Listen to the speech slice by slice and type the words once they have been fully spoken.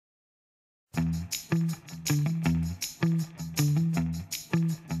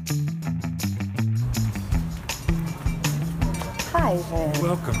Hi there.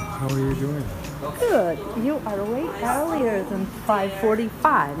 Welcome. How are you doing? Good. You are way earlier than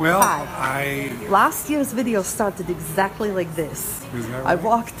 5:45. Well, Last year's video started exactly like this. Is that I right?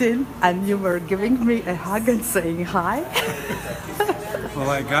 walked in and you were giving me a hug and saying hi. Well,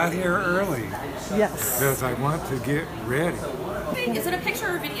 I got here early Yes. because I want to get ready. Is it a picture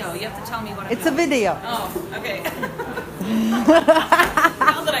or a video? You have to tell me what I'm It's a video. Oh, okay.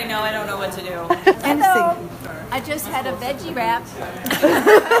 Now that I know, I don't know what to do. Anything. I just had a veggie wrap.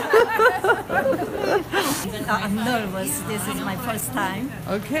 I'm nervous. This is my first time.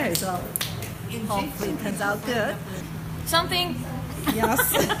 Okay. So hopefully it turns out good. Something. Yes.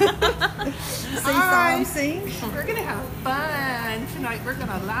 Say something. We're gonna have fun tonight. We're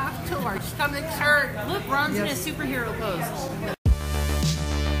gonna laugh till our stomachs hurt. Look, Ron's in a superhero pose.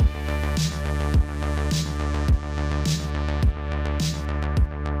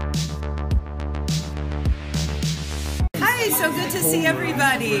 Hi, so good to see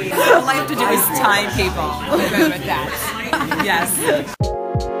everybody. All I have to do is time people. I'm good with that. Yes.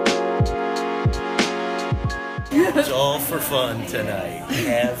 It's all for fun tonight.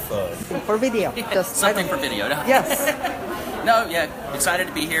 Have fun. For video. Just Something for video. No? Yes. No, yeah. Excited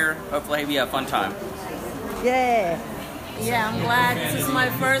to be here. Hopefully we have a fun time. Yeah. Yeah, I'm glad this is my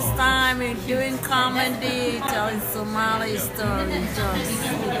first time in doing comedy, telling Somali stories.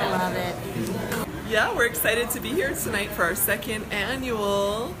 We love it. Yeah, we're excited to be here tonight for our second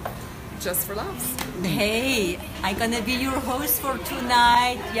annual Just for Laughs. Hey, I'm gonna be your host for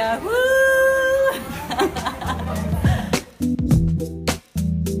tonight. Yahoo!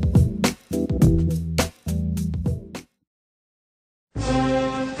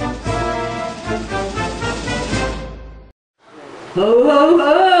 Ho ho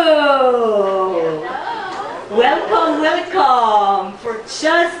ho! Welcome, welcome for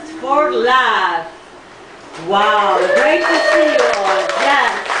Just for Laugh. Wow, great to see you all.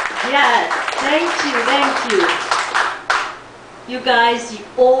 Yes, yes. Thank you. You guys, you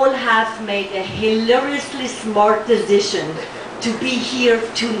all have made a hilariously smart decision to be here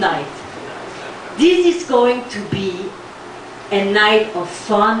tonight. This is going to be a night of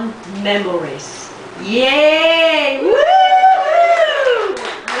fun memories. Yay! Woo!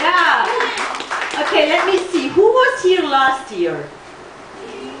 Yeah. Okay, let me see. Who was here last year?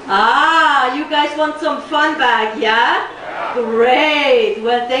 Ah, you guys want some fun back, yeah? Great.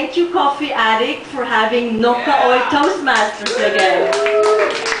 Well, thank you, Coffee Addict, for having Noka Oi Toastmasters again.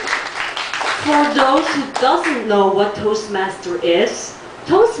 For those who doesn't know what Toastmaster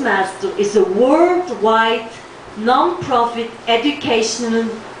is a worldwide non-profit educational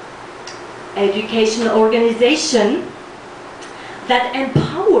organization that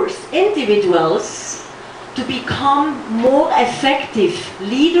empowers individuals to become more effective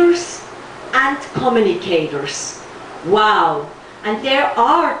leaders and communicators. Wow! And there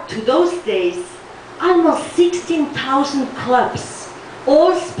are, to those days, almost 16,000 clubs,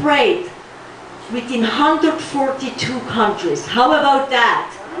 all spread within 142 countries. How about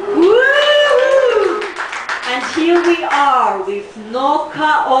that? Woo! And here we are with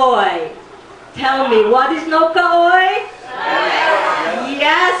Noka Oi. Tell me, what is Noka Oi?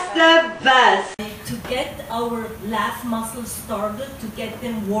 Yes, the best. To get our laugh muscles started, to get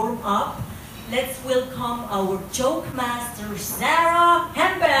them warm up, let's welcome our joke master, Sarah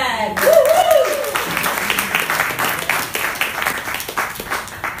Hembeck.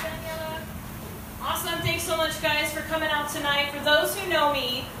 Awesome. Thanks so much, guys, for coming out tonight. For those who know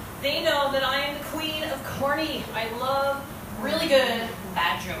me, they know that I am the queen of corny. I love really good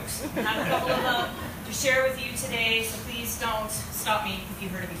bad jokes. I have a couple of them to share with you today, so please don't stop me if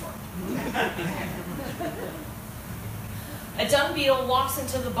you've heard it before. A dung beetle walks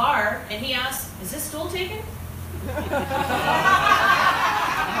into the bar and he asks, "Is this stool taken?"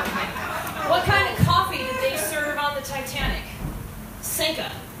 What kind of coffee did they serve on the Titanic?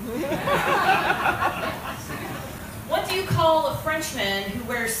 Senka. What do you call a Frenchman who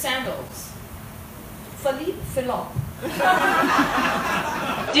wears sandals? Philippe Philop.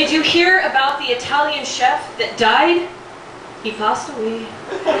 Did you hear about the Italian chef that died? He passed away.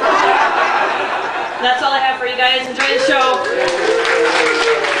 That's all I have for you guys. Enjoy the show.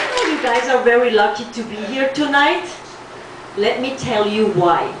 You guys are very lucky to be here tonight. Let me tell you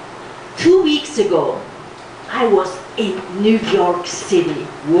why. 2 weeks ago, I was in New York City.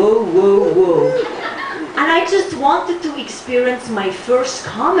 Whoa, whoa, whoa. And I just wanted to experience my first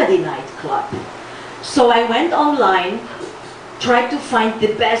comedy nightclub. So I went online, tried to find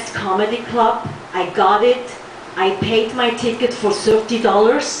the best comedy club. I got it. I paid my ticket for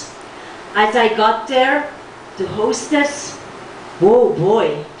 $30. As I got there, the hostess, whoa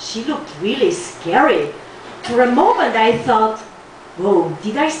boy, she looked really scary. For a moment I thought, whoa,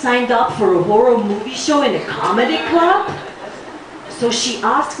 did I sign up for a horror movie show in a comedy club? So she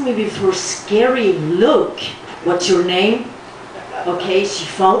asked me with her scary look, what's your name? Okay, she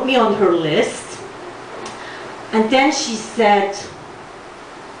found me on her list. And then she said,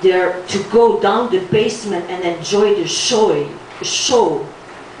 there, to go down the basement and enjoy the show,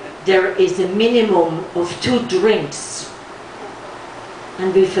 there is a minimum of 2 drinks.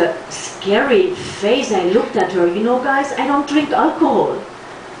 And with a scary face, I looked at her. You know, guys, I don't drink alcohol.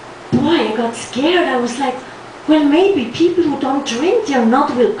 Boy, I got scared. I was like, well, maybe people who don't drink, they're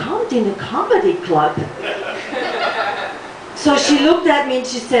not welcomed in a comedy club. So she looked at me and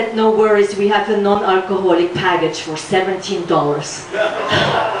she said, no worries, we have a non-alcoholic package for $17.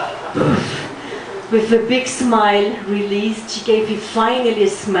 With a big smile released, she gave me finally a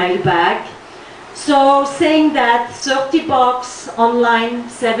smile back. So saying that, $30 online,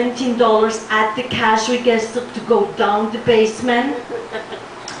 $17 at the cash register to go down the basement.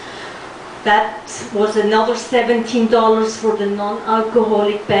 That was another $17 for the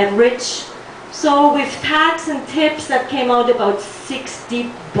non-alcoholic beverage. So with tax and tips, that came out about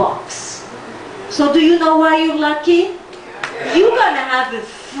 $60. So do you know why you're lucky? You're gonna have a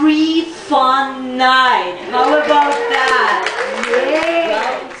free fun night. How about that?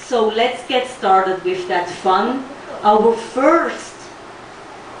 Yeah. So let's get started with that fun. Our first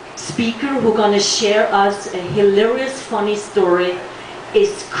speaker who's gonna share us a hilarious, funny story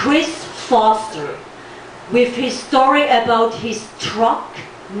is Chris Foster with his story about his truck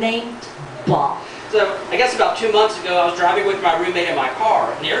named Bob. So I guess about 2 months ago, I was driving with my roommate in my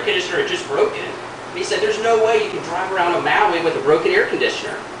car, and the air conditioner had just broken. And he said, there's no way you can drive around on Maui with a broken air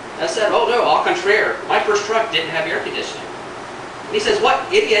conditioner. And I said, oh no, au contraire. My first truck didn't have air conditioning. And he says, what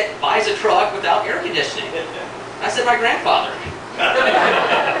idiot buys a truck without air conditioning? I said, my grandfather.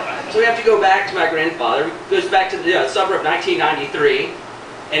 So we have to go back to my grandfather. It goes back to the summer of 1993.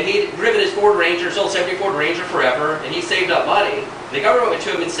 And he'd driven his Ford Ranger, his old 70 Ford Ranger forever, and he saved up money. And the government went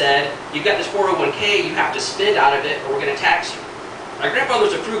to him and said, you've got this 401k, you have to spend out of it or we're going to tax you. My grandfather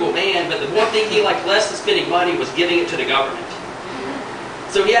was a frugal man, but the one thing he liked less than spending money was giving it to the government.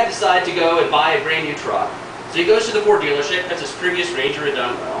 So he had decided to go and buy a brand new truck. So he goes to the Ford dealership, because his previous Ranger had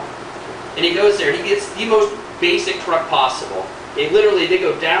done well. And he goes there, he gets the most basic truck possible. They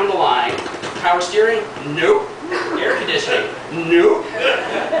go down the line. Power steering? Nope. Air conditioning? Nope.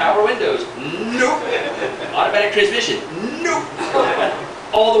 Power windows? Nope. Automatic transmission? Nope.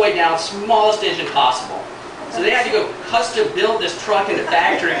 All the way down, smallest engine possible. So they had to go custom build this truck in the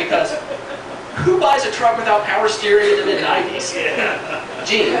factory because who buys a truck without power steering in the mid-90s?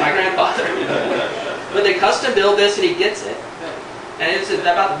 Gene, my grandfather. But they custom build this and he gets it. And it's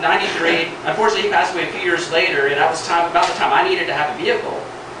about 93. Unfortunately, he passed away a few years later, and that was about the time I needed to have a vehicle.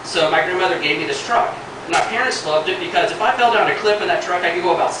 So my grandmother gave me this truck. My parents loved it because if I fell down a cliff in that truck, I could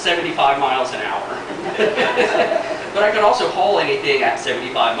go about 75 miles an hour. But I could also haul anything at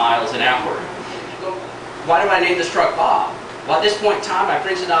 75 miles an hour. Why do I name this truck Bob? Well, at this point in time, my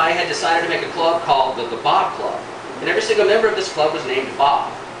friends and I had decided to make a club called the Bob Club. And every single member of this club was named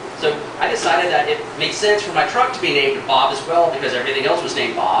Bob. So I decided that it made sense for my truck to be named Bob as well because everything else was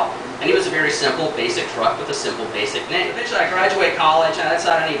named Bob. And he was a very simple, basic truck with a simple, basic name. Eventually I graduated college and I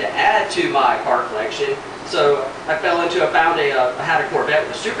decided I needed to add to my car collection. So I had a Corvette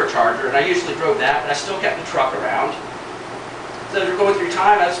with a supercharger and I usually drove that, but I still kept the truck around. So as we're going through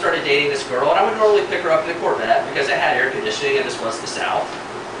time, I started dating this girl and I would normally pick her up in the Corvette because it had air conditioning and this was the South.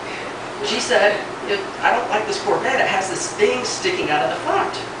 She said, I don't like this Corvette, it has this thing sticking out of the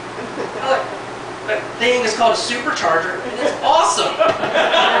front. I'm like, that thing is called a supercharger and it's awesome.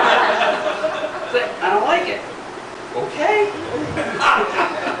 But I don't like it. Okay.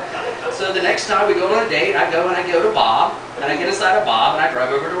 So the next time we go on a date, I go to Bob, and I get inside of Bob, and I drive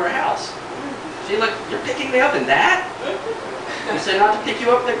over to her house. She's like, you're picking me up in that? You said not to pick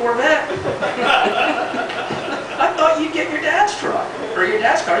you up in the Corvette. I thought you'd get your dad's truck, or your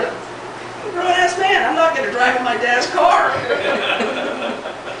dad's car. You're a grown-ass man, I'm not going to drive in my dad's car.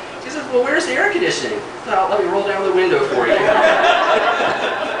 She says, well, where's the air conditioning? So let me roll down the window for you.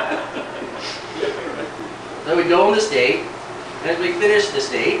 So we go on this date, and as we finish this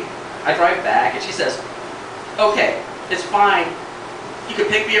date, I drive back, and she says, okay, it's fine. You can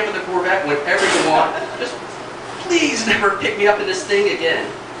pick me up in the Corvette whenever you want. Just please never pick me up in this thing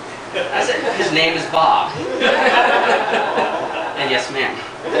again. I said, his name is Bob. And yes, ma'am.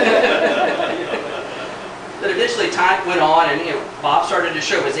 But eventually time went on, and Bob started to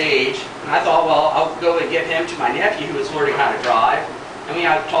show his age. And I thought, well, I'll go and give him to my nephew who was learning how to drive. And I mean,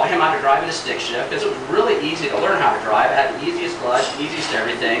 I taught him how to drive in a stick shift because it was really easy to learn how to drive. I had the easiest clutch, easiest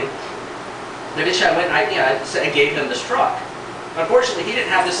everything. And eventually I went and I gave him this truck. Unfortunately, he didn't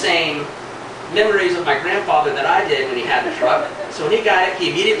have the same memories of my grandfather that I did when he had the truck. So when he got it,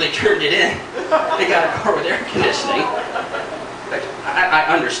 he immediately turned it in. He got a car with air conditioning. I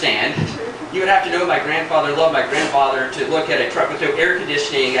understand. You would have to know my grandfather, love my grandfather, to look at a truck with no air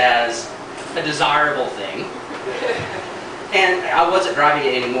conditioning as a desirable thing. And I wasn't driving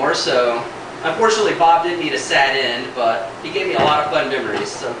it anymore, so unfortunately Bob did need a sad end, but he gave me a lot of fun memories,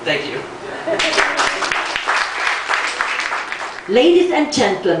 so thank you. Ladies and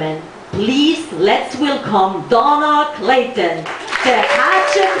gentlemen, please let's welcome Donna Clayton, the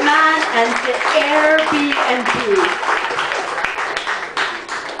hatchet man and the Airbnb.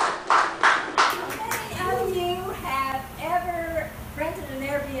 How many of you have ever rented an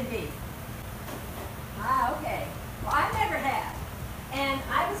Airbnb? Ah, okay. Well, I never have. And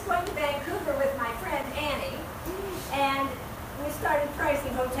I was going to Vancouver with my friend Annie, and we started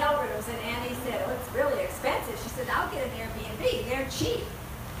pricing hotel rooms, and Annie said, oh, it's really expensive. She said, I'll get an Airbnb. They're cheap.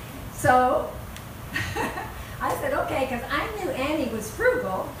 So I said, okay, because I knew Annie was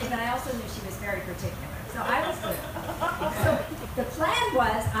frugal, but I also knew she was very particular. So I was good. So the plan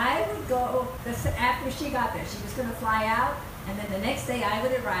was I would go, after she got there, she was going to fly out, and then the next day I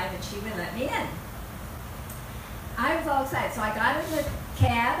would arrive and she would let me in. I was all excited. So I got in the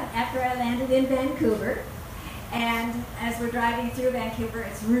cab after I landed in Vancouver. And as we're driving through Vancouver,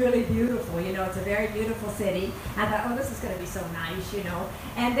 it's really beautiful. You know, it's a very beautiful city. I thought, oh, this is going to be so nice, you know.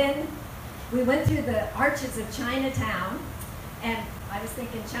 And then we went through the arches of Chinatown. And I was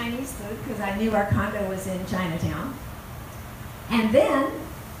thinking Chinese food because I knew our condo was in Chinatown. And then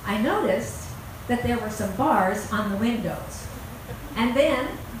I noticed that there were some bars on the windows. And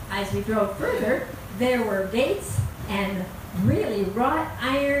then, as we drove further, there were gates and really wrought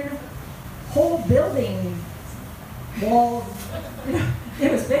iron whole building walls.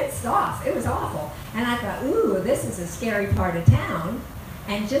 It was fenced off. It was awful. And I thought, ooh, this is a scary part of town.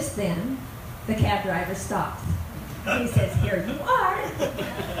 And just then, the cab driver stopped. He says, here you are.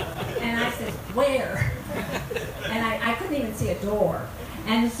 And I said, where? And I couldn't even see a door.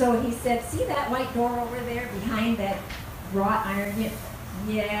 And so he said, see that white door over there behind that wrought iron?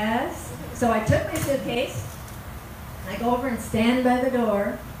 Yes. So I took my suitcase, I go over and stand by the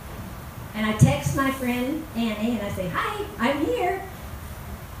door, and I text my friend Annie, and I say, hi, I'm here.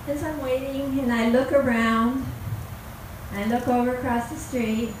 And so I'm waiting, and I look around, and I look over across the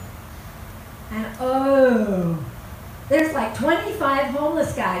street, and oh, there's like 25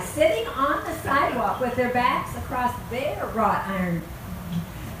 homeless guys sitting on the sidewalk with their backs across their wrought iron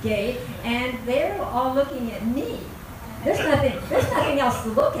gate, and they're all looking at me. There's nothing else to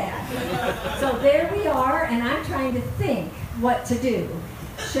look at. So there we are, and I'm trying to think what to do.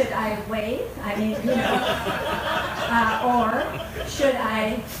 Should I wave? I mean, you know, or should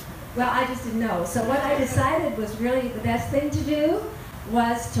I? Well, I just didn't know. So what I decided was really the best thing to do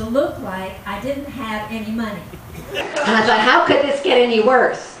was to look like I didn't have any money. And I thought, how could this get any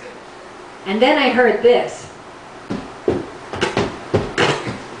worse? And then I heard this.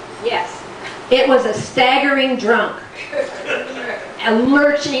 Yes, it was a staggering drunk. A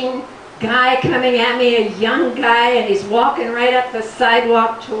lurching guy coming at me, a young guy, and he's walking right up the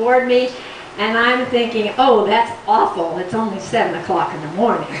sidewalk toward me, and I'm thinking, oh, that's awful. It's only 7 o'clock in the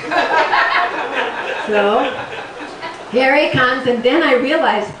morning. So here he comes, and then I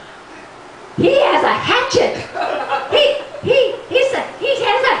realize he has a hatchet. He has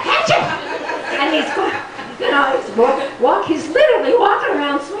a hatchet, and he's going, you know, he's literally walking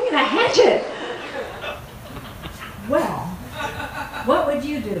around swinging a hatchet. Well, what would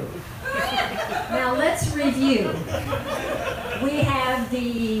you do? Now let's review. We have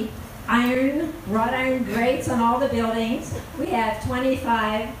the wrought iron grates on all the buildings. We have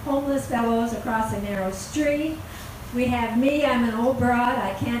 25 homeless fellows across a narrow street. We have me, I'm an old broad,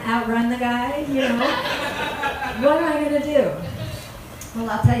 I can't outrun the guy, you know. What am I going to do? Well,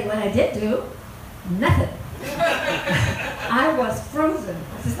 I'll tell you what I did do. Nothing. I was frozen.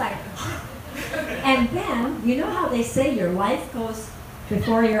 It's just like, and then, you know how they say your life goes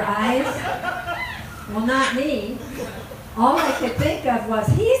before your eyes? Well, not me. All I could think of was,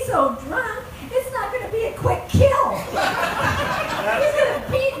 he's so drunk, it's not going to be a quick kill. He's going to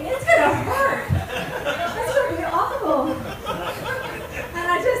beat me, it's going to hurt. It's going to be awful. And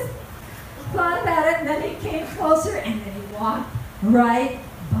I just thought about it, and then he came closer, and then he walked right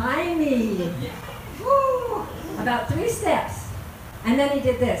by me. Woo! About 3 steps. And then he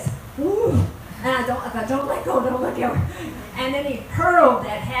did this. Woo! And I thought, don't let go, don't let go. And then he hurled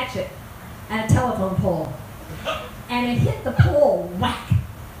that hatchet at a telephone pole. and it hit the pole, whack,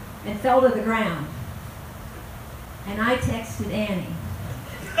 and fell to the ground. And I texted Annie.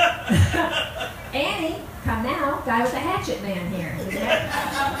 Annie, come now, guy with the hatchet man here.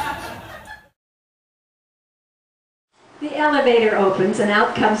 The elevator opens and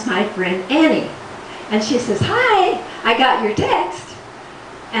out comes my friend Annie. And she says, "Hi, I got your text."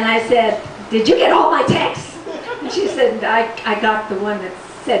 And I said, "Did you get all my texts?" And she said, I got the one that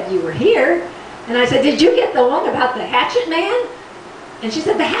said you were here. And I said, "Did you get the one about the hatchet man?" And she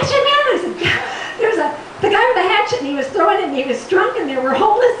said, "The hatchet man?" I said, "There's the guy with the hatchet, and he was throwing it, and he was drunk, and they were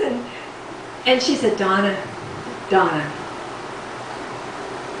homeless." And she said, Donna,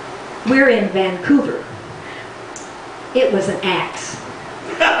 we're in Vancouver. It was an axe."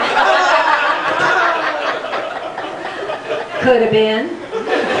 Could have been.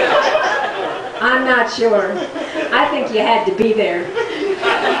 I'm not sure. I think you had to be there.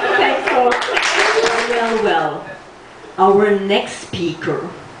 Thanks, folks. Well. Our next speaker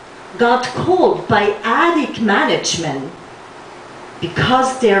got called by attic management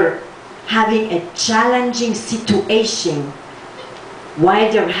because they're having a challenging situation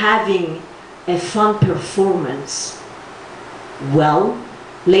while they're having a fun performance. Well,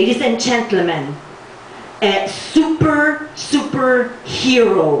 ladies and gentlemen, a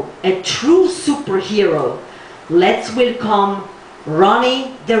superhero, a true superhero. Let's welcome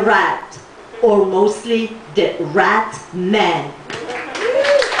Ronnie the Rat, or mostly the Rat Man.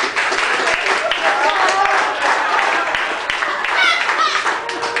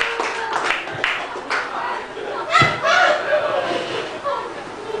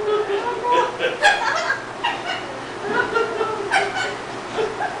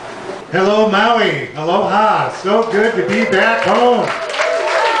 Hello Maui, aloha, so good to be back home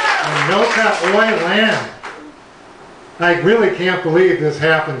in Noka Oi land. I really can't believe this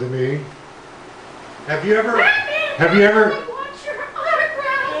happened to me. Have you ever?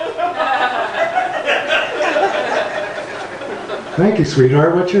 Thank you,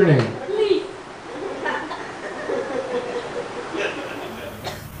 sweetheart. What's your name? Please.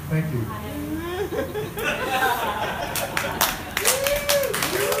 Thank you.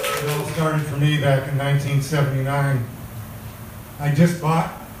 It all started for me back in 1979. I just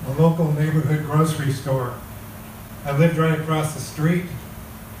bought a local neighborhood grocery store. I lived right across the street.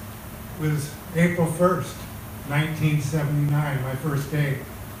 It was April 1st, 1979, my first day.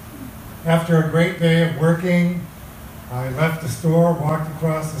 After a great day of working, I left the store, walked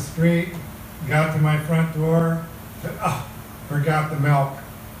across the street, got to my front door, said, "Oh, forgot the milk."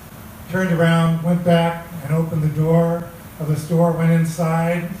 Turned around, went back and opened the door of the store, went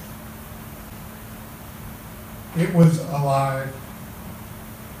inside. It was alive.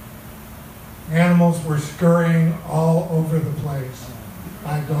 Animals were scurrying all over the place.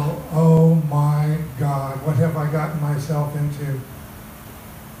 I go, oh my God, what have I gotten myself into?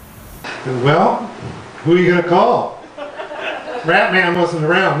 Well, who are you going to call? Rat Man wasn't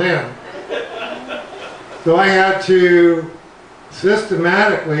around then. So I had to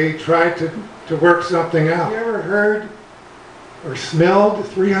systematically try to work something out. Have you ever heard or smelled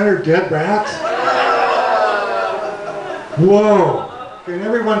 300 dead rats? Whoa! Can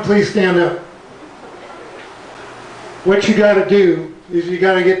everyone please stand up? What you got to do is you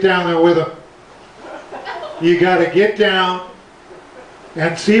got to get down there with them. You got to get down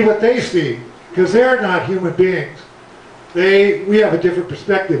and see what they see, because they're not human beings. We have a different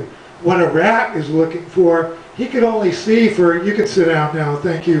perspective. What a rat is looking for, he could only see for, you can sit down now,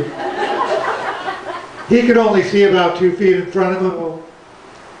 thank you. He could only see about 2 feet in front of him.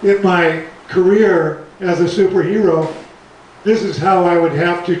 In my career as a superhero, this is how I would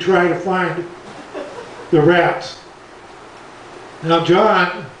have to try to find the rats. Now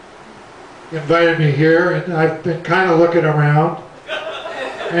John invited me here, and I've been kind of looking around,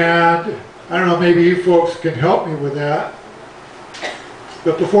 and I don't know, maybe you folks can help me with that.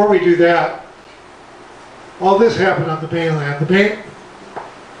 But before we do that, all this happened on the mainland. The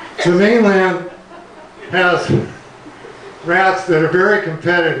mainland has rats that are very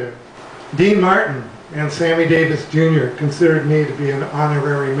competitive. Dean Martin and Sammy Davis Jr. considered me to be an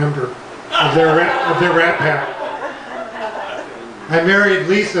honorary member of their rat pack. I married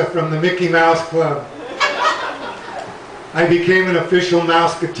Lisa from the Mickey Mouse Club. I became an official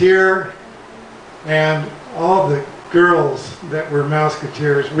Mouseketeer, and all the girls that were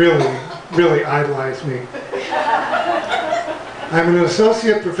Mouseketeers really idolized me. I'm an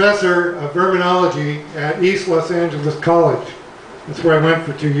associate professor of verminology at East Los Angeles College. That's where I went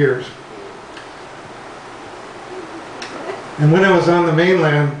for 2 years. And when I was on the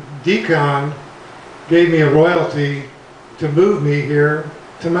mainland, Decon gave me a royalty to move me here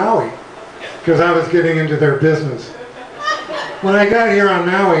to Maui, because I was getting into their business. when I got here on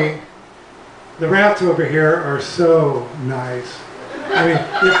Maui, the rats over here are so nice. I mean,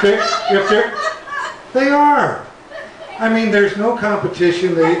 they are. I mean, there's no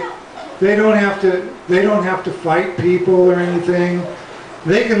competition. They don't have to fight people or anything.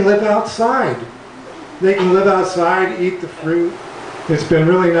 They can live outside. They can live outside, eat the fruit. It's been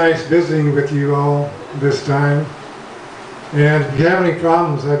really nice visiting with you all this time. And if you have any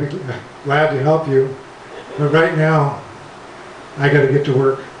problems, I'd be glad to help you. But right now, I got to get to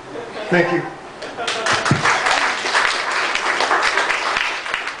work. Thank you.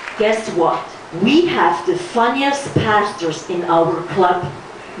 Guess what? We have the funniest pastors in our club,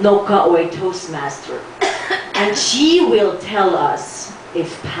 Nokaoi Toastmaster. And she will tell us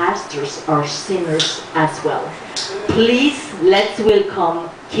if pastors are sinners as well. Please, let's welcome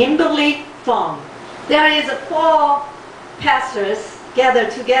Kimberly Fong. There is 4 pastors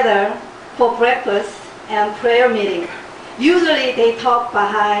gathered together for breakfast and prayer meeting. Usually they talk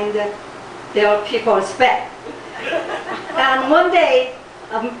behind their people's back. And one day,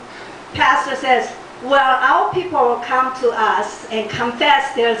 pastor says, well, our people come to us and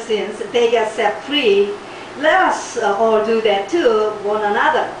confess their sins. They get set free. Let us all do that too, one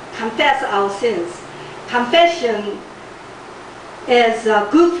another. Confess our sins. Confession is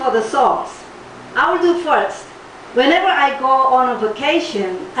good for the souls. I will do first. Whenever I go on a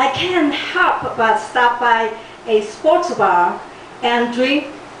vacation, I can't help but stop by a sports bar and drink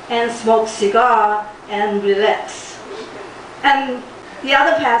and smoke cigar and relax. And the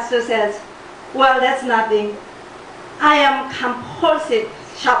other pastor says, well, that's nothing. I am compulsive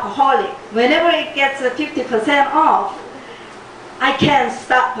shopaholic. Whenever it gets 50% off, I can't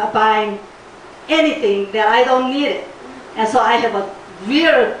stop buying anything that I don't need it. And so I have a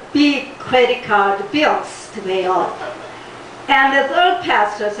real big credit card bills to pay off. And the third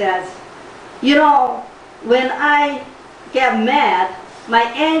pastor says, you know, when I get mad, my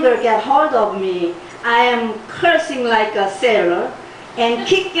anger gets hold of me. I am cursing like a sailor and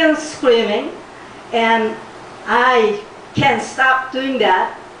kicking and screaming, and I can't stop doing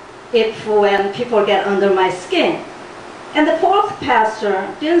that when people get under my skin. And the fourth pastor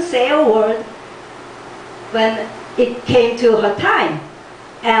didn't say a word when it came to her time.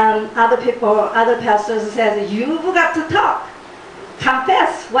 And other pastors said, you've got to talk.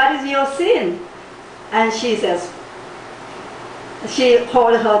 Confess, what is your sin? And she says, she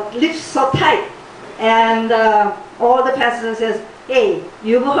holds her lips so tight. And all the pastors says, hey,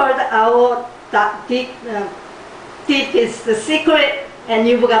 you've heard our deepest secret, and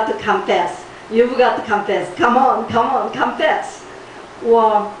you've got to confess. You've got to confess. Come on, confess.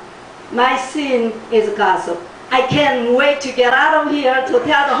 Well, my sin is gossip. I can't wait to get out of here to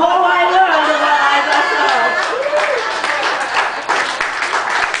tell the whole wide world what I just heard.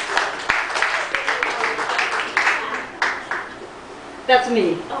 That's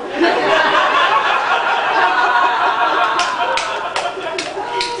me.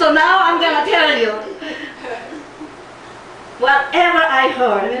 So now I'm going to tell you. Whatever I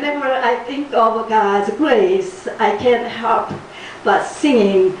heard, whenever I think of God's grace, I can't help but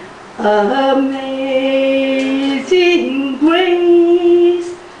singing, Amazing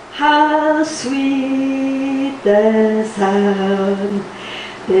grace, how sweet the sound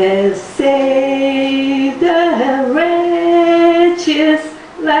that saved a wretch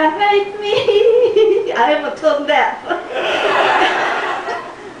like me. I am a tone deaf.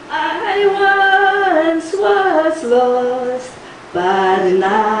 I once was lost, but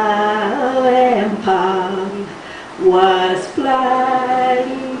now am found. Was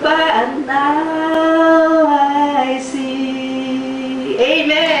blind, but now I see.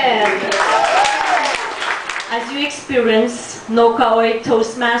 Amen. As you experience, Nokaoi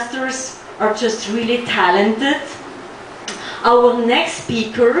Toastmasters are just really talented. Our next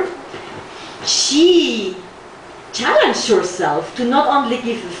speaker, she challenged herself to not only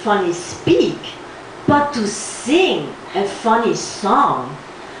give a funny speak, but to sing a funny song.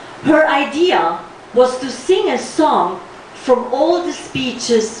 Her idea was to sing a song from all the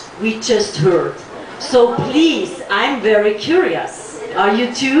speeches we just heard. So please, I'm very curious. Are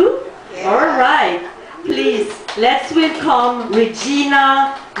you too? Yeah. All right. Please, let's welcome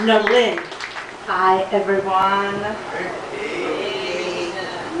Regina Nerlin. Hi, everyone.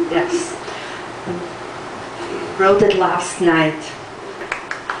 Yes. Wrote it last night.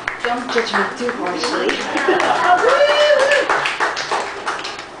 Don't judge me too harshly.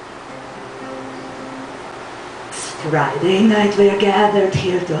 Friday night we're gathered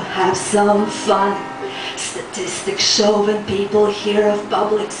here to have some fun. Statistics show when people hear of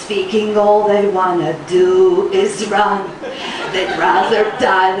public speaking, all they wanna do is run. They'd rather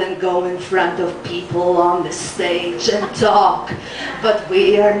die than go in front of people on the stage and talk. But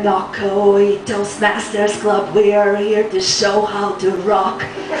we are not Maui Toastmasters Club. We are here to show how to rock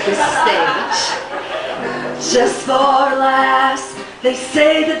the stage. Just for laughs. They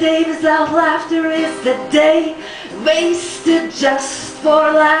say the day without laughter is the day wasted just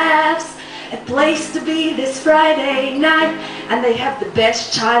for laughs. A place to be this Friday night, and they have the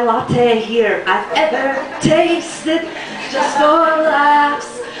best chai latte here I've ever tasted. Just for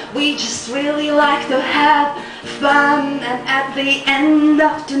laughs, we just really like to have fun, and at the end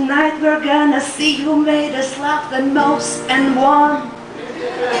of tonight we're gonna see who made us laugh the most and won.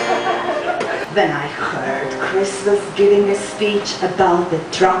 When I heard Chris was giving a speech about the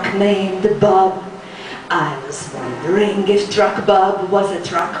truck named Bob, I was wondering if Truck Bob was a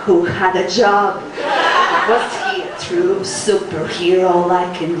truck who had a job. Was he a true superhero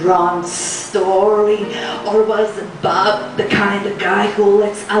like in Ron's story? Or was Bob the kind of guy who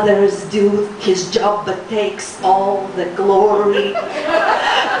lets others do his job but takes all the glory?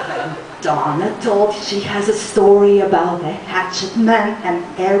 Donna told she has a story about a hatchet man and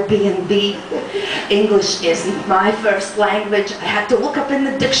Airbnb. English isn't my first language. I had to look up in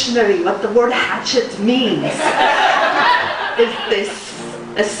the dictionary what the word hatchet means. Is this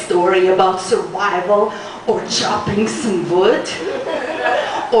a story about survival, or chopping some wood,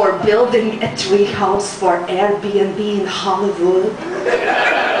 or building a tree house for Airbnb in Hollywood?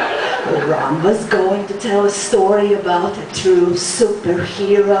 Ron was going to tell a story about a true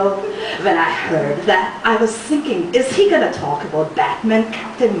superhero. When I heard that, I was thinking, is he gonna talk about Batman,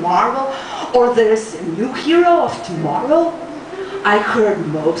 Captain Marvel, or there's a new hero of tomorrow? I heard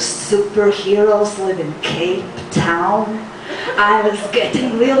most superheroes live in Cape Town. I was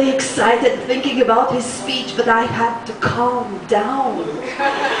getting really excited thinking about his speech, but I had to calm down.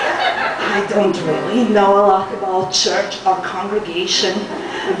 I don't really know a lot about church or congregation.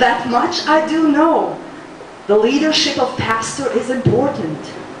 That much I do know. The leadership of pastor is important.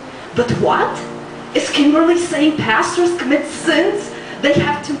 But what? Is Kimberly saying pastors commit sins? They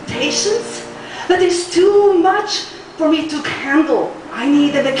have temptations? That is too much for me to handle. I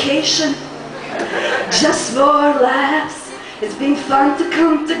need a vacation. Just for laughs. It's been fun to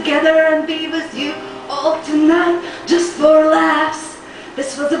come together and be with you all tonight. Just for laughs.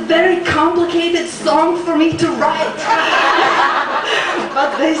 This was a very complicated song for me to write.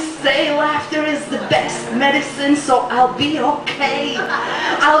 But they say laughter is the best medicine, so I'll be okay.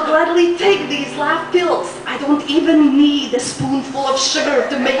 I'll gladly take these laugh pills. I don't even need a spoonful of sugar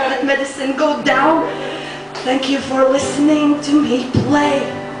to make that medicine go down. Thank you for listening to me play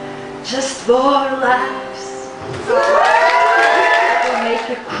Just for Laughs. We'll make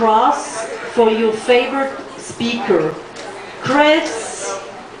a cross for your favorite speaker. Chris,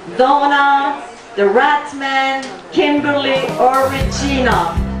 Donna, the Ratman, Kimberly, or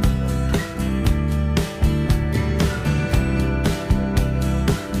Regina.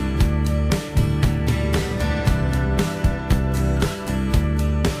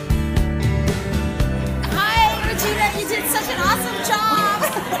 Hi, Regina, you did such an awesome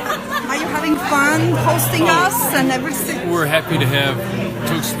job. Are you having fun hosting us and everything? We're happy to have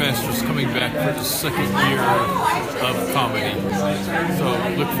Toastmasters coming back for the second year of comedy. So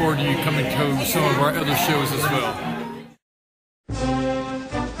look forward to you coming to some of our other shows as well.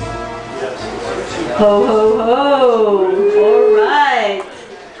 Ho, ho, ho! All right.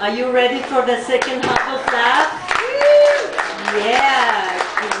 Are you ready for the second half of that? Yeah,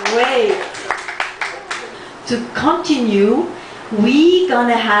 great. To continue, we're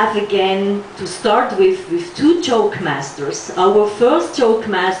gonna have again, to start with two joke masters. Our first joke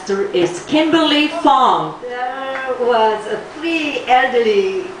master is Kimberly Fong. There was three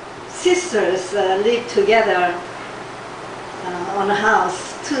elderly sisters lived together on a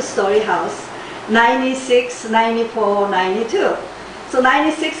house, two-story house, 96, 94, 92. So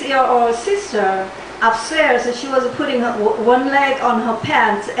 96-year-old sister upstairs, she was putting one leg on her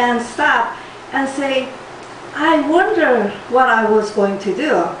pants and stopped and say, I wonder what I was going to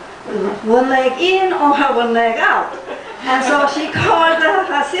do. One leg in or one leg out. And so she called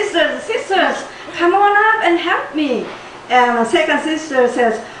her sisters, come on up and help me. And the second sister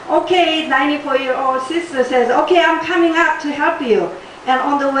says, okay, 94-year-old sister says, okay, I'm coming up to help you. And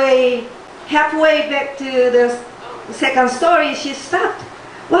on the way, halfway back to the second story, she stopped.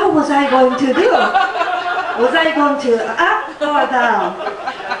 What was I going to do? Was I going to up or down?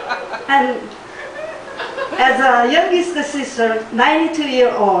 And as a youngest sister,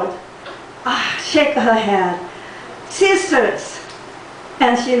 92-year-old, shake her head. Sisters,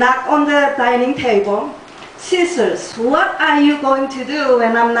 and she knocked on the dining table. Sisters, what are you going to do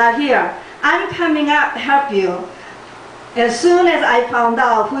when I'm not here? I'm coming up to help you. As soon as I found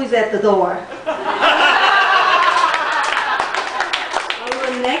out who is at the door.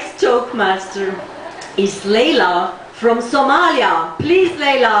 Our next joke master is Leila from Somalia. Please,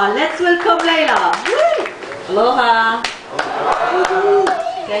 Leila, let's welcome Leila. Woo! Aloha.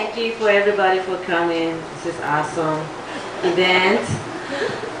 Thank you for everybody for coming. This is awesome event.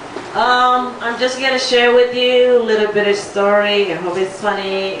 I'm just gonna share with you a little bit of story. I hope it's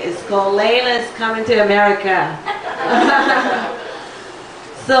funny. It's called Layla's Coming to America.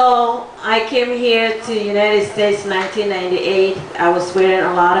 So I came here to United States 1998. I was wearing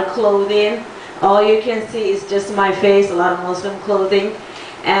a lot of clothing. All you can see is just my face, a lot of Muslim clothing.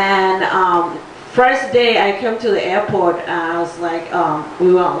 And first day I came to the airport, I was like,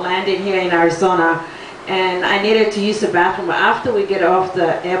 we were landing here in Arizona, and I needed to use the bathroom after we get off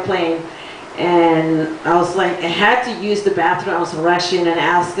the airplane. And I was like, I had to use the bathroom. I was rushing and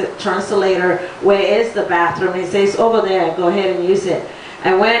asked the translator, where is the bathroom? He says, over there, go ahead and use it.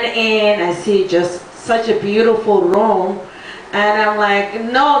 I went in, I see just such a beautiful room, and I'm like,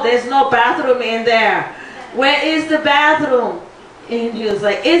 no, there's no bathroom in there. Where is the bathroom? And he was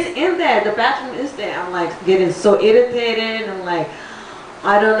like, it's in there, the bathroom is there. I'm like getting so irritated. I'm like,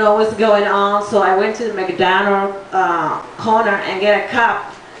 I don't know what's going on. So I went to the McDonald's corner and get a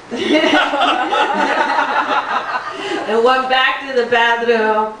cup. And went back to the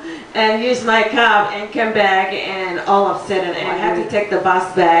bathroom and used my cup and came back, and all of a sudden I had to take the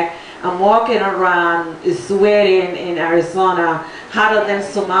bus back. I'm walking around sweating in Arizona, hotter than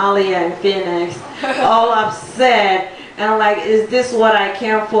Somalia and Phoenix, all upset. And I'm like, is this what I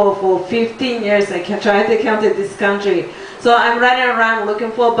came for 15 years? I can try to come to this country. So I'm running around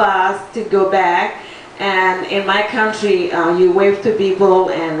looking for a bus to go back. And in my country, you wave to people,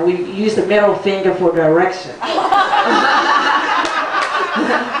 and we use the middle finger for direction.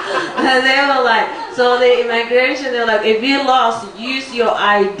 And they were like, so the immigration, they're like, if you lost, use your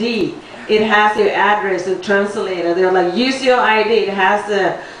ID. It has your address, the translator. They're like, use your ID. It has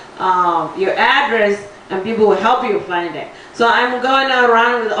the, your address, and people will help you find it. So I'm going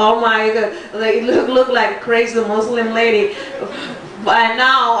around with all my, like, look like a crazy Muslim lady. By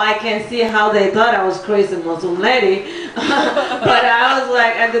now I can see how they thought I was crazy Muslim lady. But I was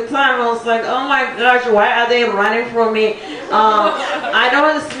like, at the time I was like, oh my gosh, why are they running from me? I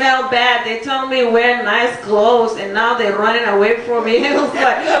don't smell bad. They told me wear nice clothes, and now they're running away from me. It was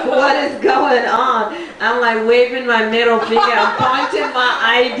like, what is going on? I'm like waving my middle finger, I'm pointing my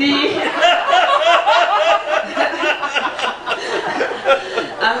ID.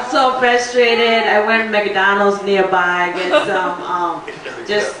 I'm so frustrated. I went to McDonald's nearby, get some,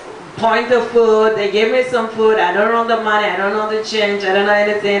 just point the food. They gave me some food. I don't know the money. I don't know the change. I don't know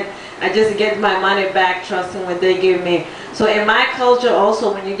anything. I just get my money back, trusting what they give me. So in my culture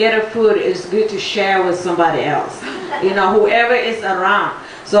also, when you get a food, it's good to share with somebody else. You know, whoever is around.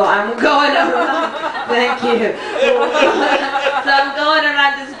 So I'm going around, thank you. So I'm going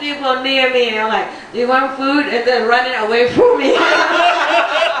around, these people near me, and I'm like, do you want food? And they're running away from me.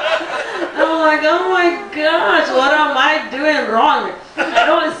 I'm like, oh my gosh, what am I doing wrong? I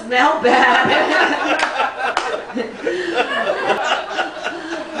don't smell bad.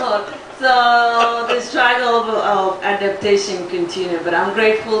 So the struggle of adaptation continues, but I'm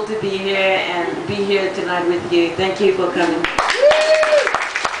grateful to be here and be here tonight with you. Thank you for coming.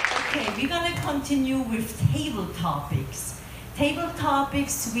 Okay, we're going to continue with table topics. Table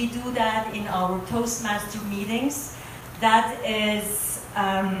topics, we do that in our Toastmaster meetings. That is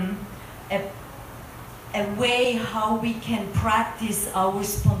a way how we can practice our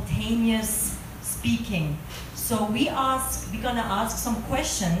spontaneous speaking. So we're going to ask some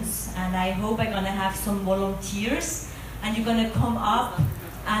questions, and I hope I'm going to have some volunteers, and you're going to come up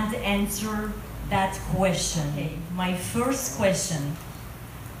and answer that question. Okay, my first question.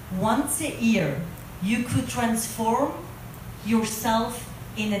 Once a year, you could transform yourself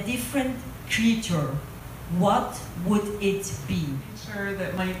in a different creature. What would it be? Creature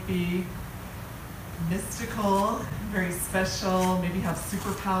that might be mystical, very special, maybe have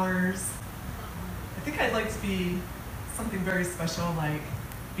superpowers. I think I'd like to be something very special like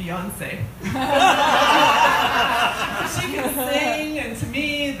Beyonce. She can sing, and to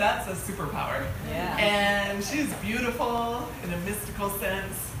me, that's a superpower. Yeah. And she's beautiful in a mystical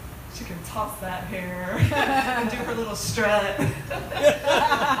sense. She can toss that hair and do her little strut.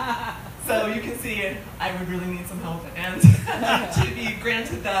 So you can see I would really need some help, and to be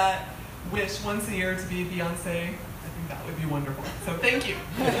granted that wish once a year to be Beyonce, I think that would be wonderful. So thank you.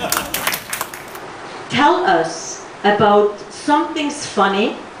 Tell us about something's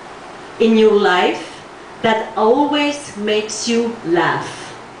funny in your life that always makes you laugh.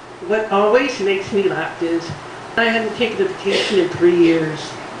 What always makes me laugh is I hadn't taken a vacation in 3 years.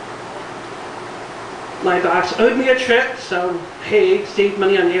 My boss owed me a trip, so hey, saved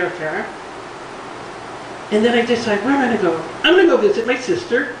money on airfare. And then I decided, where am I going to go? I'm going to go visit my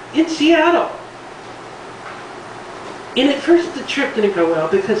sister in Seattle. And at first the trip didn't go well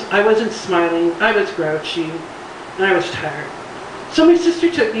because I wasn't smiling, I was grouchy, and I was tired. So my sister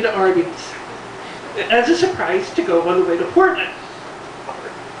took me to Arby's as a surprise to go on the way to Portland.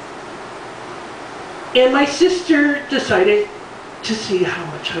 And my sister decided to see how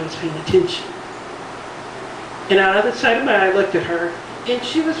much I was paying attention. And out of the side of my eye I looked at her, and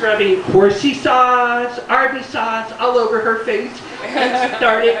she was rubbing horsey sauce, Arby's sauce all over her face, and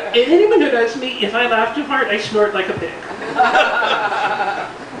started, and anyone who knows me, if I laugh too hard, I snort like a pig.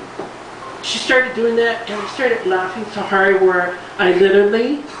 She started doing that, and I started laughing so hard where I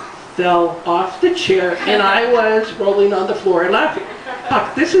literally fell off the chair, and I was rolling on the floor laughing.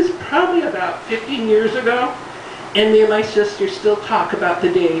 Fuck, this is probably about 15 years ago, and me and my sister still talk about the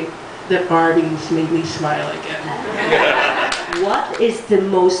day that Arby's made me smile again. What is the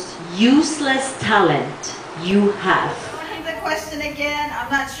most useless talent you have? The question again, I'm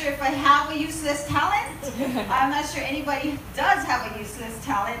not sure if I have a useless talent. I'm not sure anybody does have a useless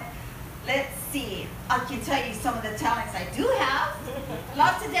talent. Let's see. I can tell you some of the talents I do have.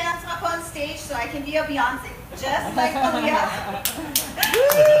 Love to dance up on stage so I can be a Beyonce, just like Maria.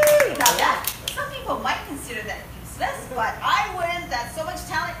 Now that, some people might consider that useless, but I wouldn't. That's so much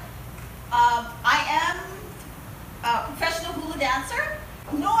talent. I am a professional hula dancer.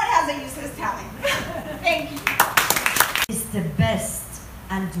 No one has a useless talent. Thank you. Is the best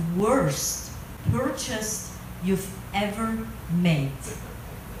and worst purchase you've ever made?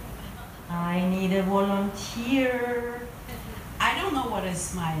 I need a volunteer. I don't know what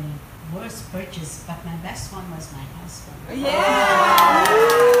is my worst purchase, but my best one was my husband. Yeah!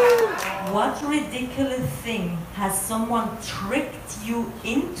 What ridiculous thing has someone tricked you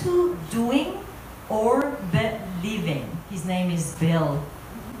into doing or believing? His name is Bill.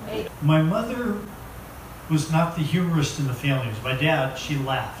 My mother was not the humorist in the family. It was my dad. She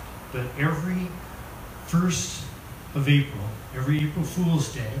laughed. But every 1st of April, every April Fool's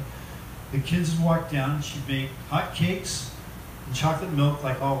Day, the kids would walk down and she'd make hot cakes and chocolate milk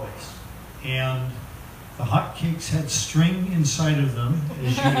like always. And the hot cakes had string inside of them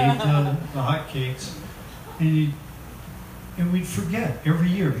as you ate the hot cakes. And we'd forget every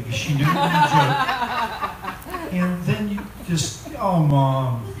year because she never did a joke. And then you just, oh,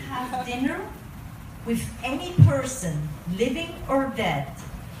 Mom. Have dinner with any person, living or dead.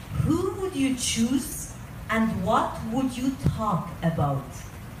 Who would you choose and what would you talk about?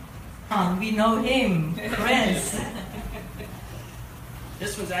 We know him, Chris.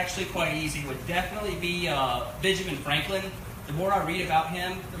 This one's actually quite easy. Would definitely be Benjamin Franklin. The more I read about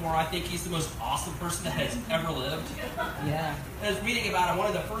him, the more I think he's the most awesome person that has ever lived. Yeah. I was reading about him. One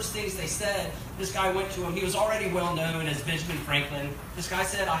of the first things they said, this guy went to him. He was already well known as Benjamin Franklin. This guy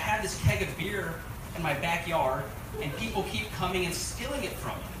said, I have this keg of beer in my backyard, and people keep coming and stealing it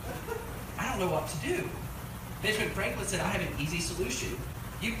from me. I don't know what to do. Benjamin Franklin said, I have an easy solution.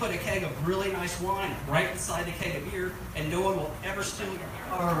 You put a keg of really nice wine right inside the keg of beer, and no one will ever steal your beer.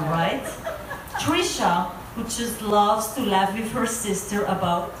 All right. Trisha, who just loves to laugh with her sister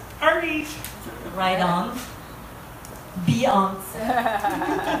about Arby's. Right on. Beyonce.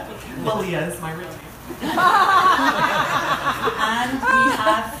 Malia is my real name. And we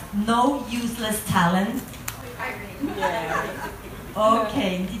have no useless talent. Yeah.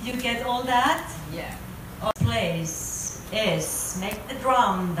 Okay, did you get all that? Yeah. Place is, make the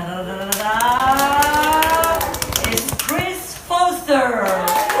drum, da da da da da, is Chris Foster.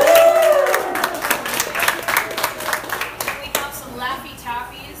 We have some Laffy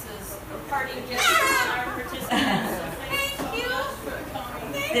Taffies as parting gifts for our participants. Thank you for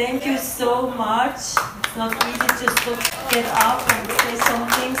coming. Thank you so much. It's not easy just to get up and say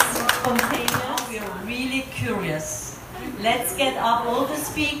something spontaneous. We are really curious. Let's get up all the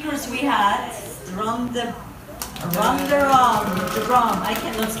speakers we had. Drum the drum. I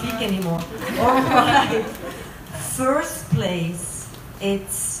cannot speak anymore. All right. First place,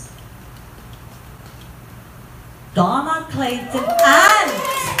 it's Donna Clayton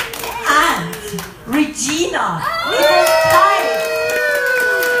and Regina. It was tied.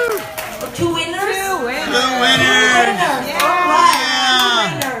 2 winners? 2 winners. 2 winners. Yeah. All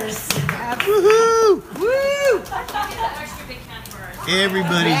right. 2 winners. Woohoo! Woo!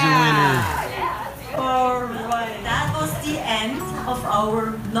 Everybody's a winner. Alright, that was the end of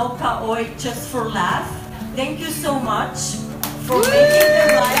our No Kaoy Just for Laugh. Thank you so much for making the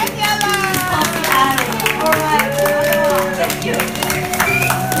ride of the alley. Alright, thank you.